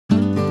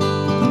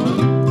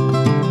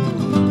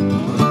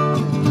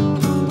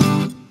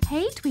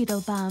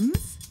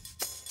Tweedlebums.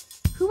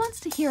 Who wants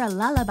to hear a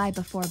lullaby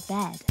before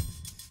bed?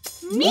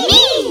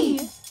 Me!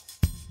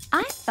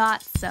 I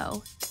thought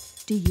so.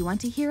 Do you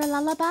want to hear a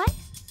lullaby?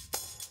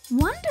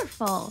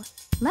 Wonderful!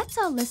 Let's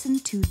all listen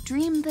to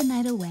Dream the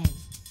Night Away.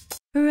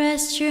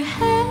 Rest your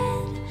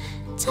head,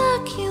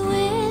 tuck you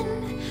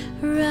in,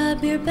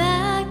 rub your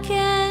back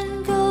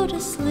and go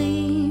to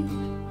sleep.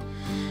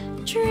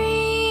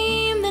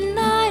 Dream the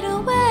night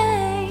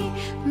away,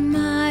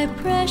 my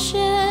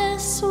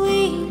precious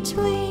sweet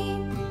tweet.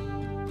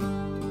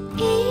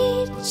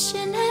 Each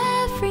and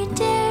every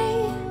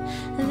day,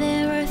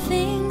 there are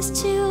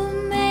things to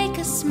make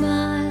us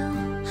smile.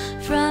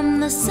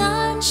 From the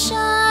sun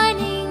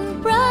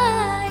shining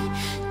bright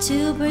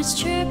to birds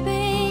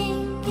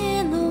chirping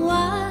in the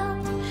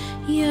wild,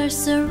 you're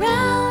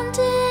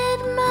surrounded,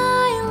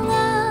 my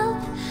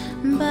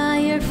love, by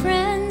your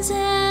friends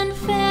and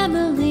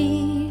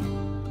family.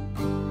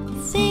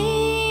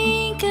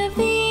 Think of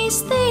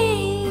these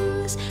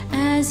things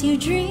as you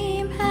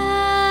dream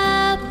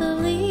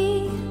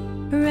happily.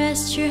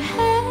 Rest your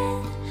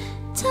head,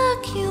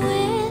 tuck you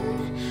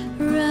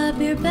in,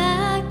 rub your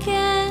back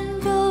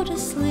and go to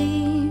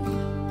sleep.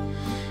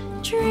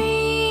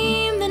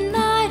 Dream the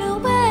night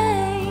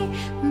away,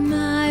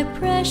 my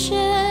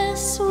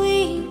precious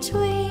sweet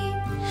tweet.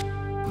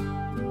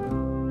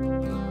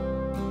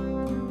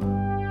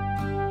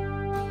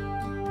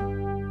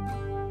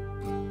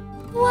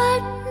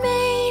 What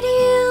made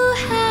you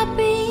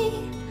happy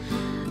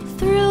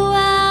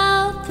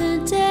throughout the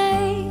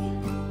day?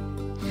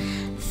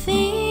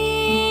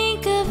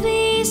 Think of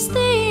these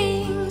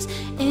things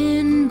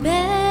in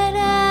bed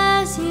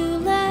as you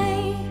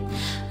lay.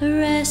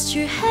 Rest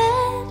your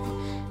head,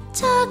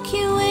 tuck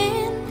you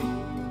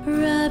in,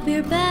 rub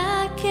your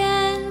back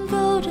and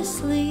go to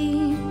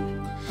sleep.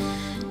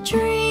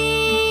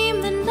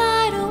 Dream the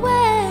night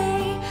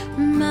away,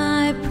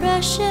 my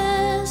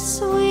precious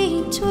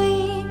sweet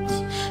tweet.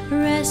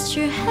 Rest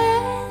your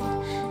head,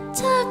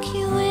 tuck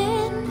you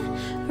in,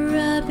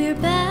 rub your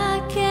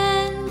back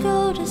and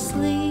go to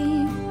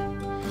sleep.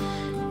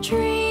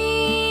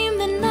 Dream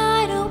the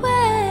night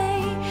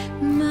away,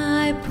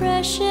 my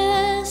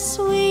precious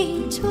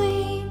sweet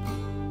tweet,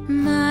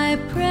 my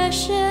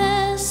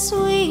precious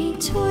sweet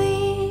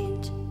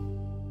tweet.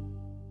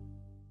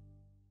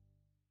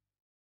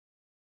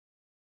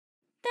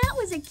 That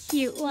was a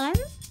cute one.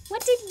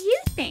 What did you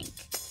think?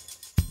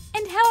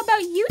 And how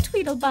about you,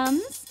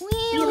 Tweedlebums?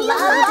 We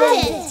loved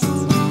it!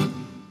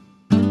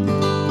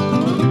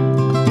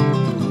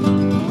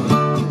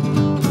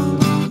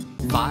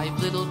 Five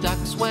little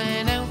ducks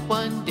went out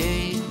one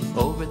day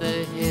over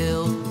the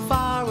hill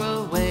far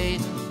away.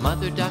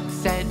 Mother duck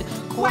said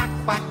quack,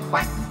 quack,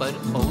 quack, but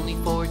only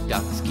 4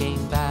 ducks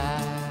came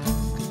back.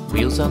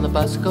 Wheels on the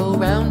bus go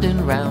round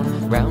and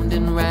round, round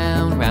and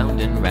round, round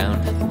and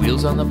round. The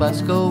wheels on the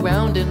bus go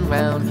round and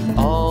round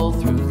all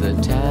through the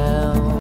town.